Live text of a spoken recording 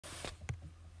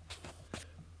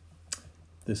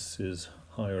This is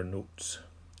Higher Notes,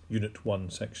 Unit 1,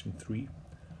 Section 3,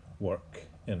 Work,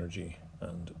 Energy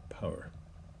and Power.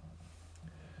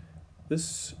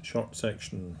 This short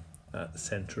section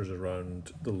centres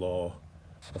around the law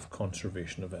of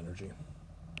conservation of energy.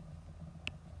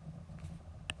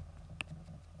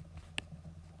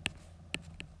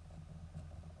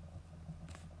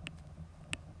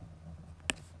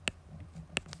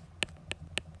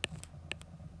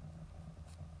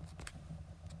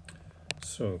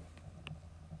 So,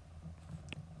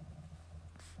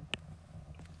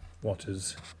 what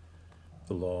is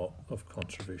the law of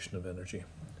conservation of energy?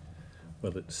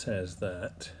 Well, it says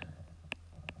that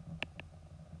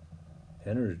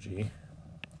energy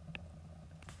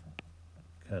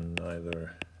can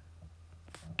neither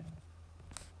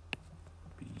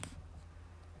be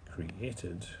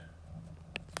created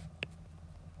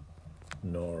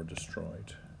nor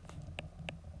destroyed.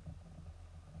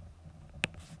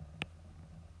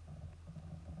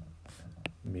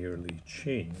 Merely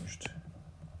changed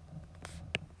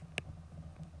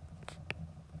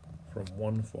from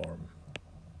one form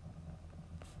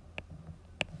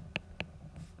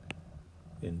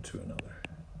into another.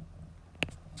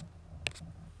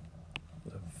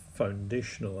 The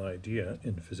foundational idea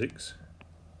in physics.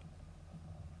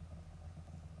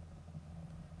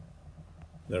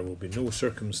 There will be no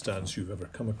circumstance you've ever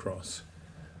come across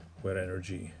where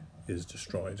energy is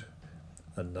destroyed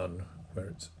and none where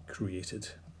it's created.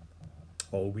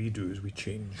 All we do is we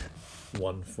change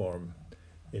one form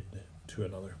into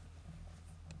another.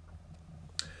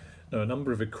 Now, a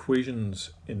number of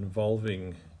equations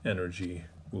involving energy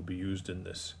will be used in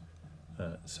this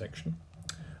section.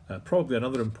 Probably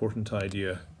another important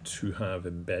idea to have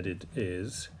embedded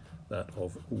is that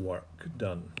of work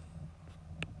done.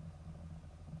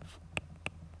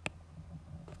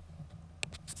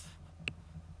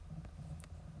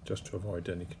 Just to avoid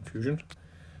any confusion.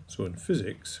 So in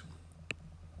physics,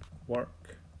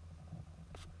 work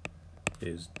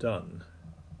is done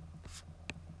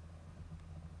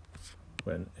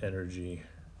when energy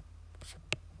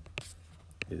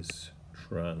is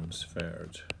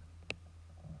transferred.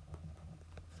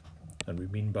 And we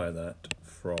mean by that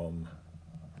from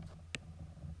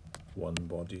one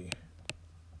body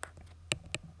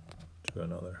to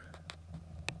another.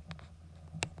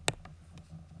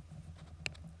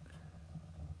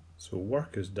 So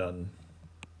work is done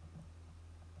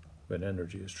when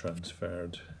energy is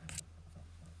transferred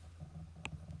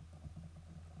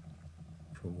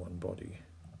from one body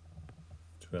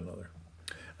to another.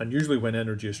 And usually when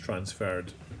energy is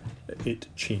transferred, it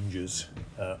changes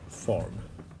form.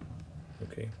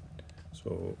 Okay,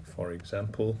 so for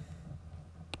example,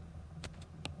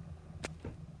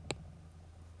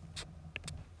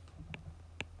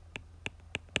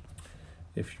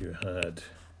 if you had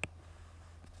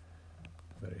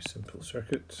a very simple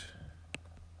circuit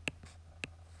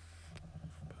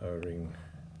powering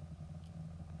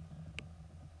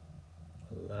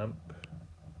a lamp,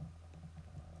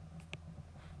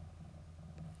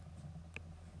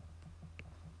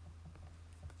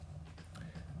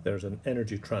 there's an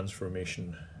energy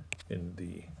transformation in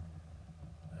the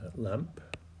lamp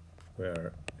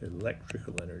where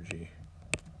electrical energy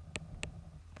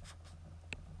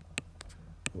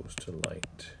goes to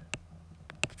light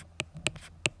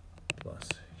plus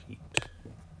heat.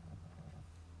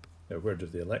 Now, where does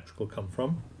the electrical come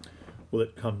from? Well,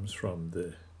 it comes from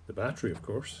the battery, of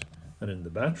course, and in the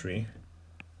battery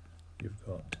you've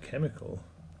got chemical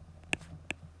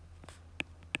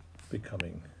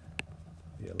becoming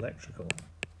the electrical.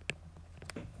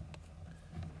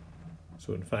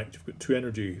 So in fact, you've got two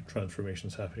energy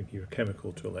transformations happening here,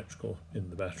 chemical to electrical in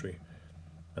the battery,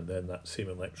 and then that same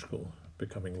electrical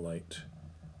becoming light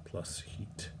plus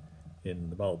heat in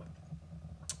the bulb.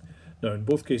 Now, in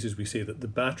both cases, we say that the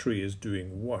battery is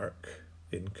doing work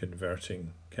in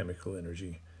converting chemical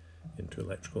energy into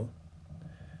electrical.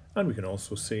 And we can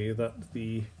also say that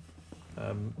the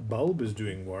bulb is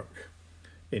doing work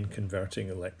in converting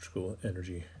electrical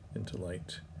energy into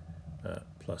light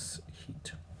plus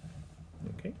heat.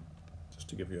 Okay, just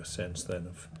to give you a sense then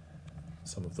of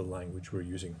some of the language we're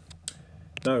using.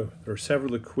 Now, there are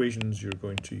several equations you're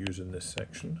going to use in this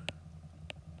section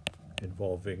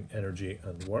involving energy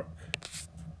and work.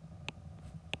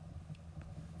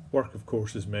 Work, of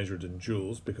course, is measured in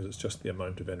joules because it's just the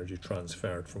amount of energy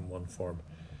transferred from one form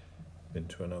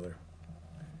into another.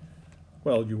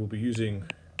 Well, you will be using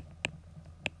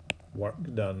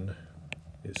work done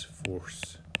is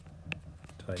force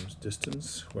times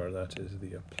distance, where that is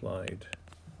the applied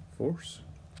force.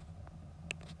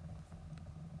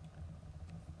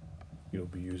 You'll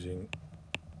be using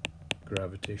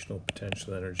gravitational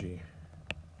potential energy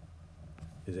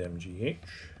is mgh.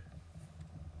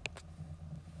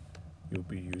 You'll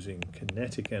be using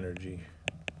kinetic energy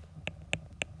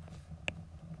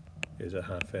is a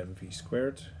half mv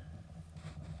squared.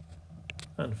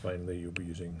 And finally, you'll be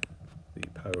using the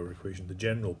power equation, the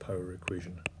general power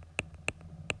equation.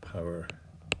 Power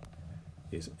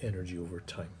is energy over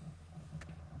time.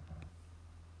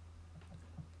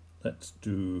 Let's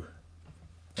do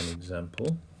an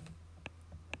example.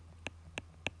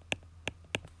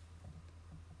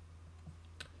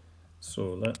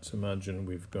 So let's imagine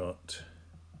we've got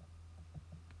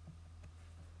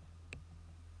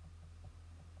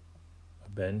a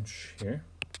bench here.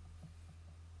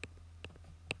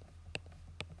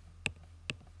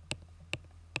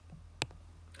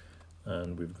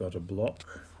 And we've got a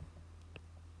block.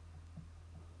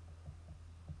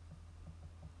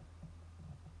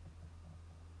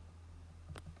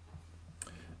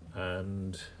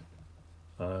 And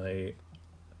I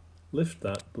lift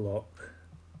that block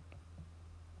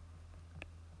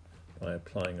by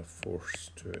applying a force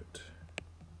to it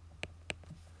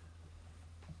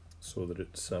so that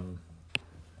it's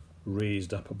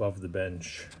raised up above the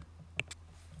bench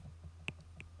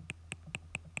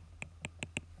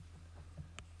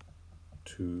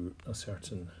to a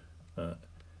certain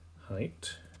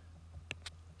height,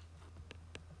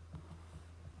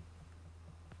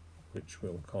 which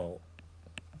we'll call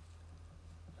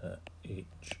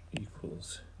h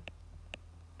equals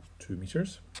 2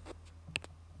 meters.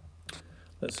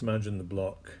 Let's imagine the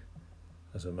block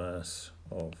has a mass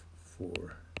of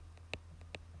 4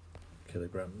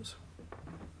 kilograms.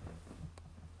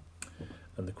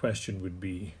 And the question would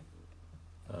be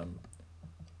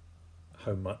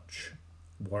how much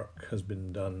work has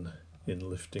been done in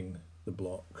lifting the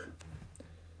block.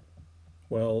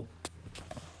 Well,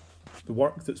 the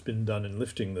work that's been done in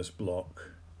lifting this block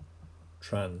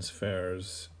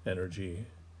transfers energy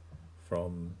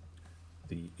from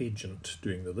the agent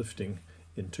doing the lifting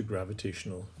into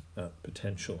gravitational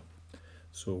potential.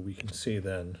 So we can say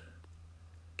then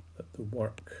that the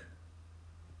work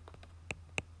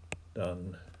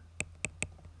done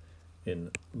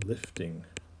in lifting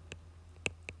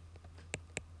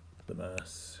the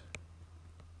mass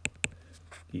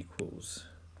equals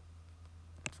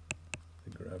the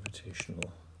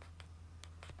gravitational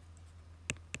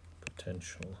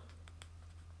potential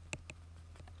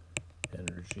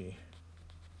energy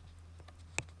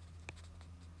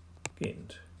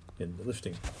gained in the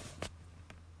lifting.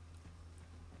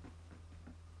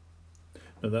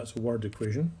 Now that's a word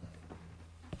equation.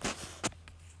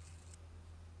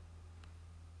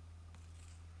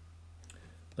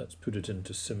 Let's put it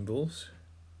into symbols.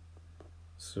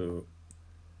 So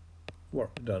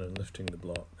work done in lifting the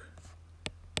block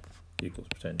equals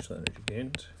potential energy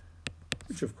gained,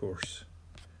 which of course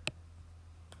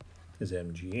is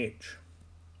mgh.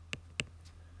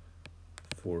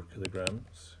 4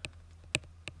 kilograms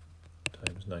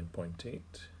times 9.8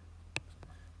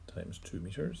 times 2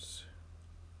 meters.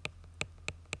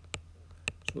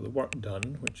 So the work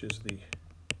done, which is the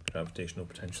gravitational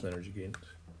potential energy gained,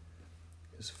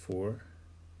 is 4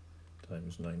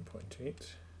 times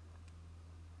 9.8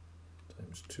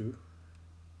 times 2,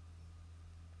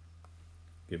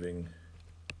 giving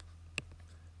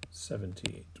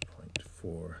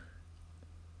 78.4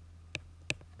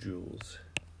 joules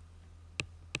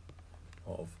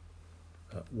of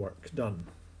work done.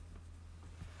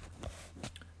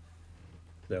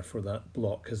 Therefore, that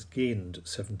block has gained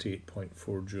 78.4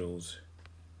 joules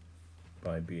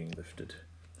by being lifted.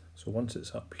 So once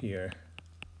it's up here,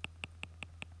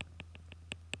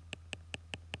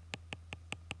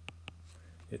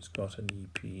 it's got an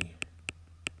EP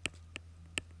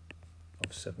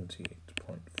of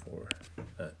 78.4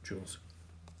 joules.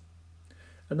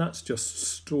 And that's just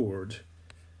stored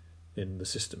in the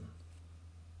system.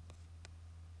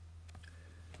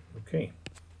 Okay.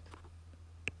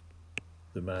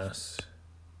 The mass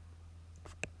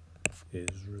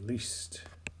is released.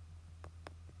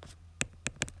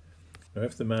 Now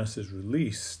if the mass is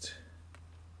released,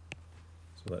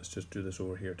 so let's just do this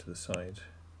over here to the side.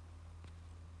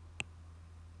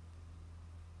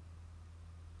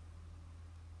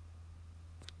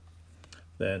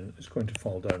 Then it's going to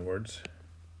fall downwards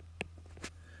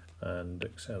and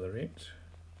accelerate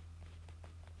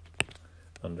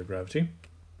under gravity.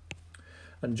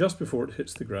 And just before it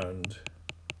hits the ground,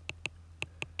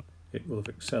 it will have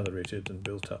accelerated and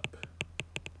built up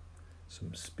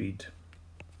some speed.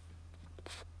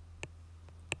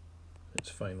 Its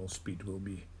final speed will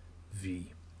be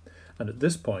v. And at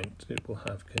this point, it will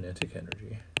have kinetic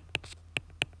energy,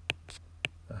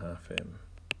 a half m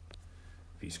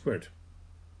v squared.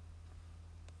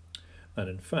 And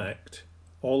in fact,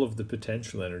 all of the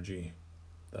potential energy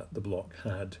that the block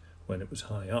had when it was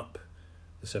high up,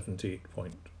 the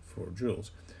 78.4 joules,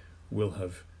 will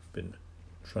have been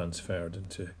transferred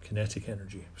into kinetic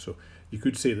energy. So you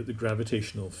could say that the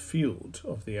gravitational field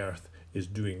of the Earth is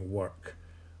doing work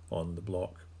on the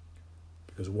block,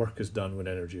 because work is done when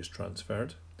energy is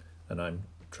transferred, and I'm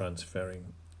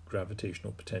transferring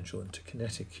gravitational potential into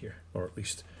kinetic here, or at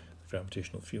least the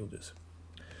gravitational field is.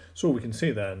 So we can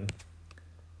say then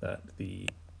that the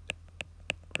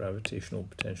gravitational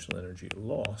potential energy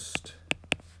lost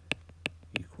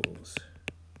equals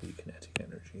the kinetic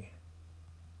energy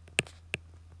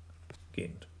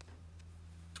gained.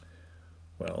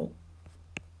 Well,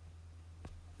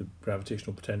 the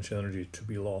gravitational potential energy to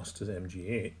be lost is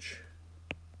mgh,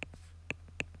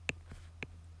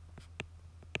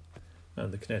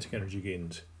 and the kinetic energy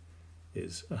gained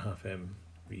is a half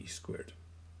mv squared.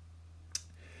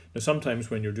 Now sometimes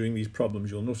when you're doing these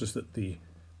problems, you'll notice that the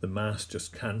mass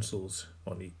just cancels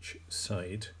on each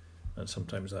side, and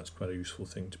sometimes that's quite a useful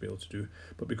thing to be able to do.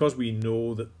 But because we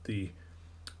know that the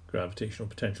gravitational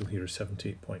potential here is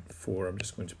 78.4, I'm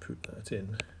just going to put that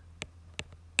in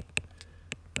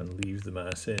and leave the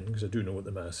mass in, because I do know what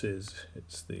the mass is.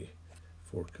 It's the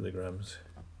 4 kilograms.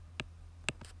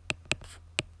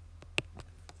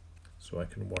 So I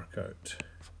can work out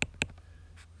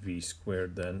v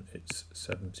squared then. It's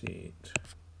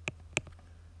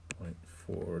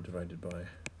 78.4 divided by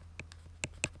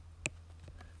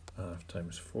half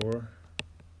times 4.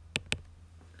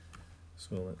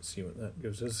 So let's see what that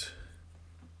gives us.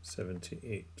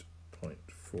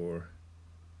 78.4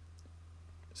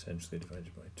 essentially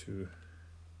divided by 2.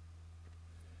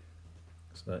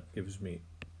 So that gives me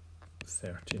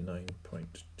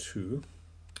 39.2.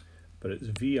 But it's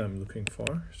v I'm looking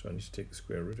for, so I need to take the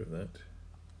square root of that.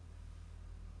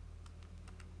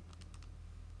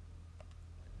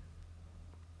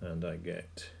 And I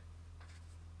get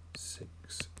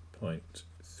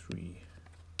 6.3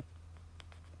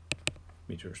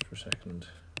 meters per second,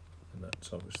 and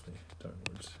that's obviously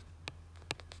downwards.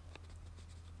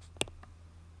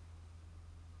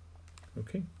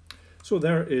 Okay, so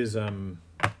there is a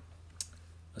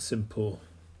simple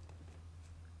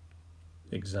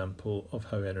example of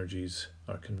how energies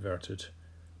are converted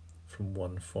from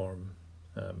one form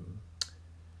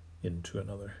into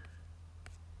another.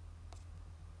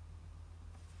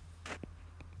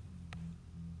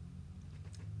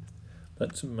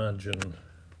 Let's imagine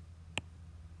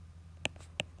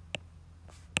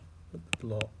that the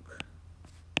block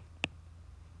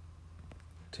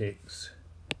takes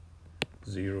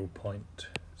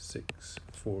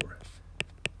 0.64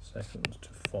 seconds to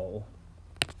fall.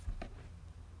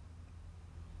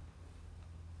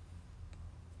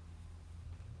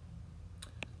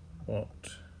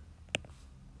 What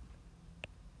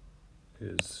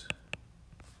is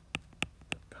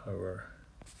the power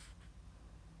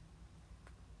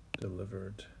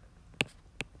delivered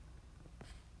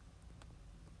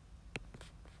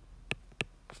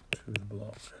to the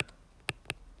block?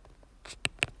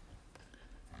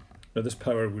 Now this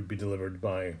power would be delivered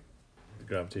by the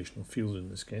gravitational field in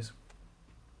this case,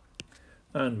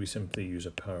 and we simply use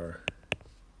a power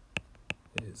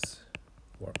is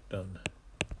work done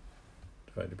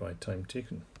divided by time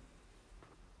taken.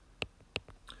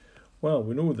 Well,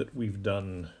 we know that we've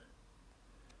done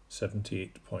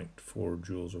 78.4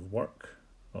 joules of work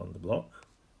on the block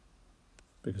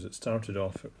because it started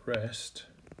off at rest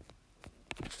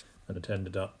and it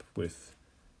ended up with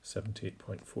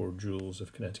 78.4 joules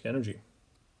of kinetic energy.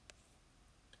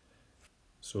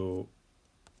 So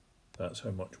that's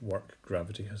how much work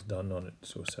gravity has done on it.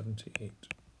 So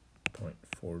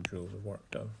 78.4 joules of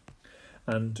work done.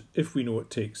 And if we know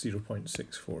it takes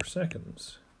 0.64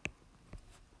 seconds,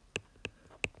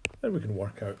 then we can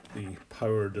work out the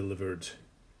power delivered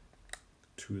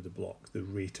to the block, the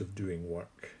rate of doing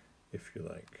work, if you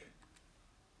like.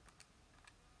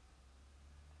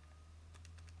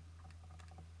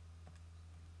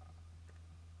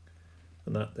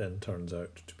 And that then turns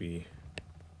out to be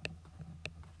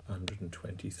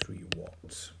 123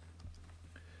 watts.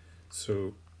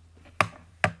 So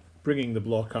bringing the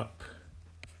block up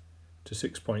to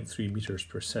 6.3 meters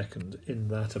per second in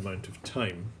that amount of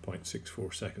time,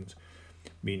 0.64 seconds,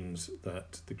 means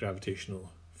that the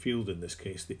gravitational field, in this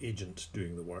case the agent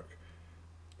doing the work,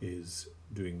 is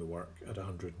doing the work at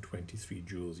 123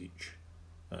 joules each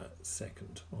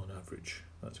second on average.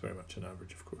 That's very much an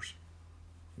average, of course.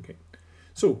 Okay,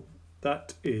 so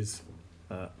that is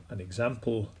an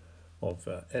example of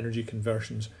energy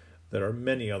conversions. There are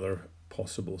many other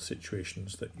possible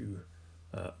situations that you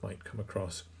might come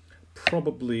across.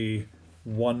 Probably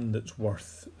one that's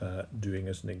worth doing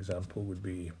as an example would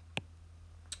be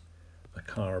a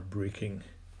car braking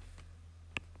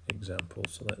example.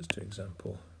 So let's do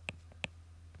example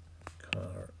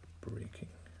car braking.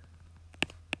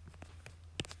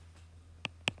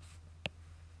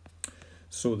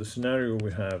 So the scenario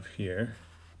we have here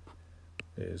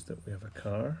is that we have a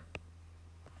car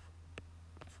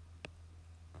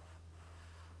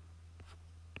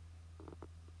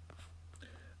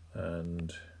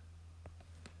and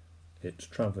it's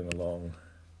travelling along.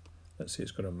 Let's say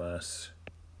it's got a mass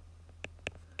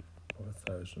of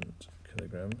 1,000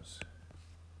 kilograms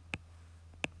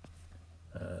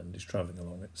and it's travelling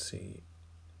along at say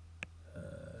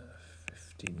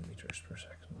 15 meters per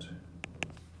second.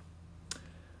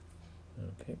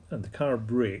 Okay, and the car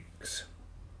brakes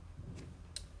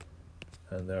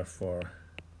and therefore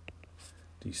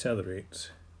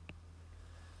decelerates,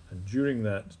 and during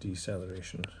that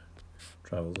deceleration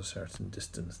travels a certain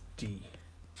distance d.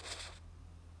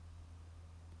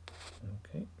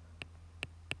 Okay.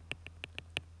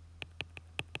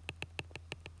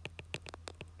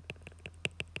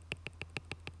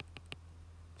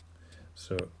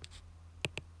 So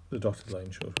the dotted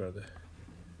line shows where the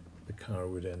car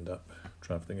would end up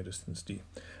travelling a distance d.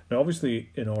 Now obviously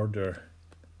in order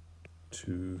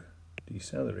to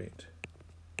decelerate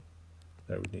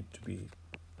there would need to be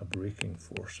a braking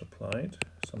force applied,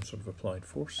 some sort of applied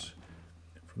force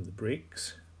from the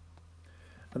brakes,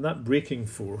 and that braking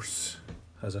force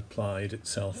has applied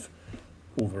itself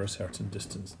over a certain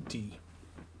distance d.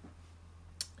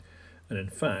 And in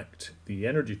fact the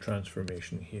energy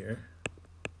transformation here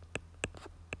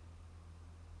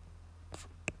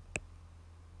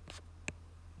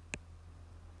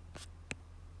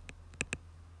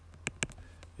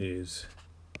is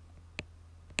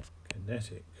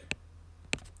kinetic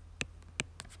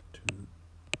to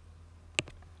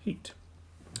heat,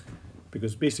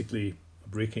 because basically a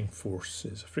braking force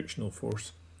is a frictional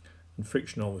force and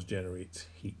friction always generates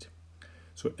heat.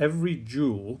 So every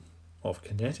joule of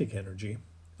kinetic energy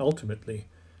ultimately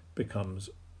becomes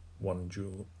 1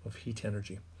 joule of heat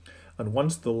energy, and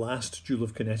once the last joule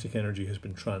of kinetic energy has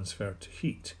been transferred to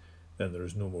heat, then there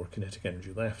is no more kinetic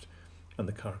energy left and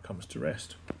the car comes to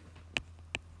rest.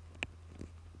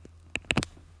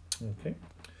 Okay,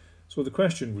 so the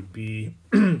question would be,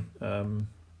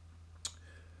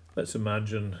 let's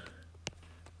imagine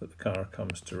that the car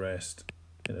comes to rest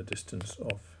in a distance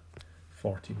of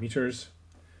 40 meters.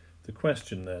 The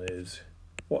question then is,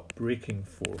 what braking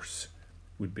force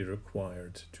would be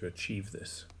required to achieve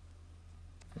this?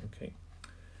 Okay,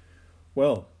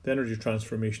 well, the energy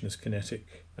transformation is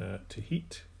kinetic to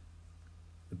heat.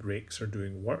 The brakes are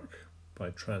doing work by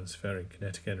transferring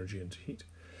kinetic energy into heat.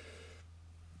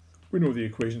 We know the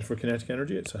equation for kinetic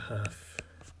energy, it's a half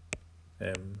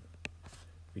mv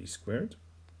squared.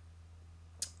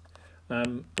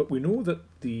 But we know that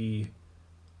the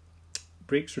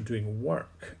brakes are doing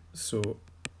work, so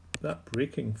that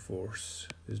braking force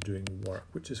is doing work,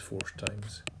 which is force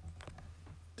times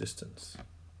distance.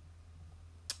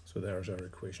 So there's our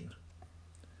equation.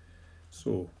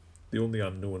 So the only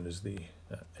unknown is the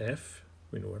F.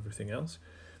 We know everything else.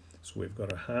 So we've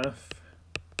got a half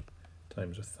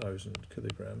times 1,000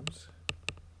 kilograms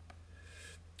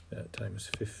times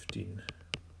 15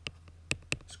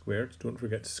 squared. Don't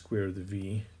forget to square the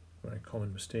V, very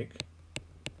common mistake.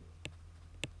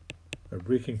 Our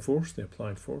braking force, the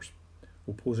applied force,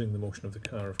 opposing the motion of the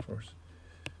car, of course,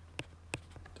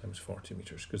 times 40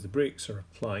 meters, because the brakes are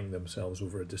applying themselves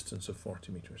over a distance of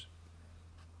 40 meters.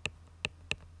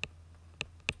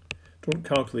 Don't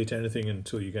calculate anything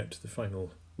until you get to the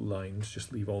final lines,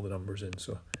 just leave all the numbers in.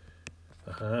 So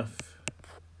a half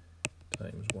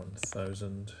times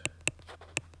 1,000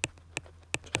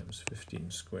 times 15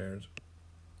 squared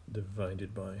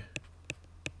divided by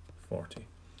 40.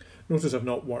 Notice I've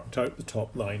not worked out the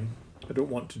top line. I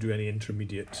don't want to do any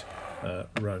intermediate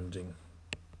rounding.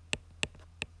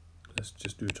 Let's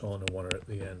just do it all in a oneer at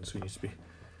the end, so you need to be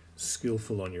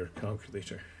skillful on your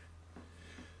calculator.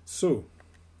 So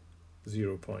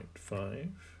 0.5,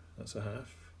 that's a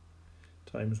half,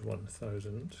 times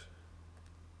 1,000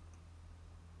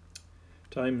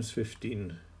 times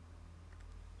 15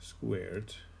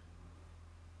 squared,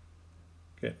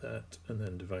 get that, and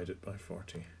then divide it by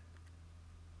 40.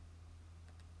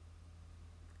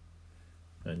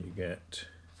 And you get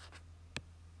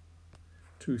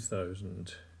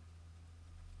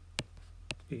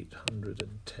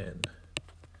 2,810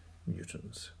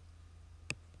 newtons.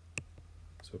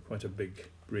 So quite a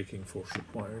big braking force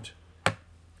required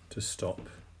to stop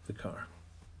the car.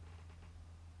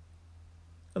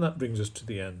 And that brings us to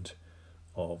the end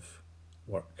of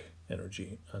work,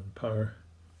 energy and power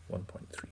 1.3.